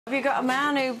Have you got a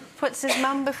man who puts his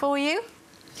mum before you?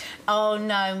 Oh,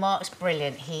 no, Mark's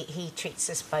brilliant. He treats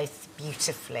us both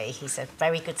beautifully. He's a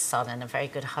very good son and a very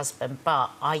good husband,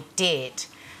 but I did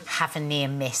have a near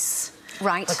miss.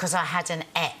 Right. Because I had an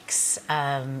ex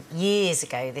years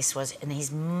ago, this was, and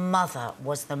his mother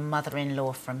was the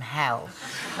mother-in-law from hell.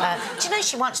 Do you know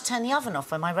she once turned the oven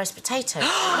off when my roast potatoes?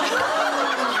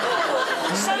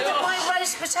 So that my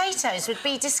roast potatoes would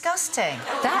be disgusting.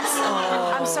 That's...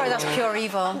 Oh. I'm sorry, that's pure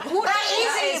evil. That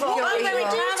is evil. Pure I'm very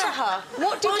evil. proud of her.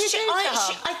 What did you do to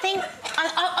her? I think...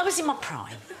 I was in my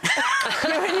prime.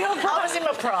 You were in your prime? I was in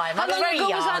my prime. I was very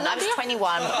young. I was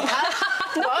 21.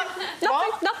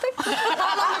 Nothing.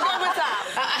 How long ago was that?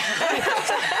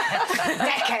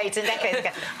 Decades and decades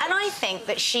ago. And I think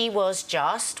that she was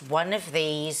just one of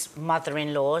these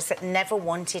mother-in-laws that never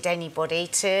wanted anybody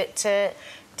to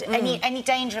any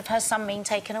danger of her son being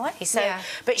taken away. So, yeah.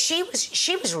 But she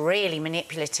was really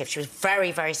manipulative. She was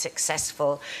very, very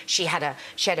successful. She had a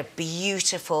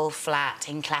beautiful flat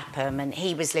in Clapham, and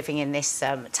he was living in this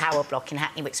tower block in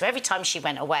Hackney Wick. So every time she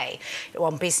went away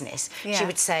on business, she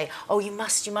would say, "Oh, you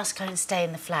must go and stay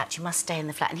in the flat. You must stay in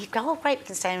the flat." And he'd go, "Oh, great, we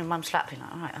can stay in Mum's flat." I'd be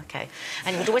like, "All right, okay."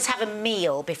 And he would always have a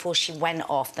meal before she went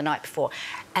off the night before,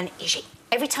 and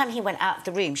every time he went out of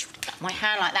the room, she would put my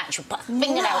hand like that, and she would put her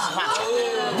fingernails in my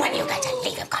mouth. "When you're going to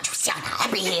leave him, can't you see how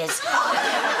happy he is?"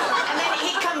 And then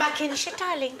he'd come back in and she'd,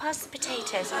 "Darling, pass the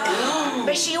potatoes."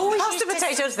 But she always Pass the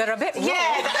potatoes, they're a bit raw.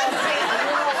 Yeah,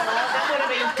 that would have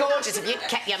been gorgeous if you'd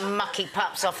kept your mucky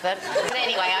pups off them. But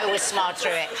anyway, I always smiled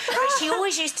through it. But she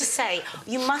always used to say,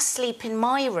 "You must sleep in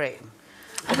my room."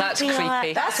 Well, that's creepy.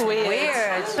 Like, that's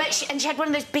weird. But she had one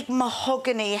of those big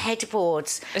mahogany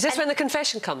headboards. Is this when the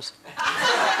confession comes? It's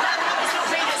not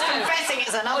me that's confessing,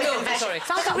 it's another confession. Sorry.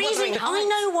 But the reason I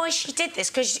know why she did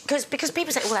this, because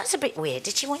people say, "Well, that's a bit weird.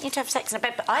 Did she want you to have sex in a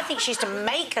bed?" But I think she used to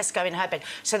make us go in her bed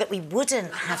so that we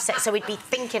wouldn't have sex, so we'd be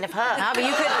thinking of her. No, but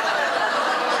you could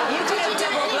have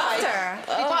double blocked her.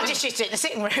 Well, I just used to do it in the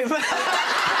sitting room.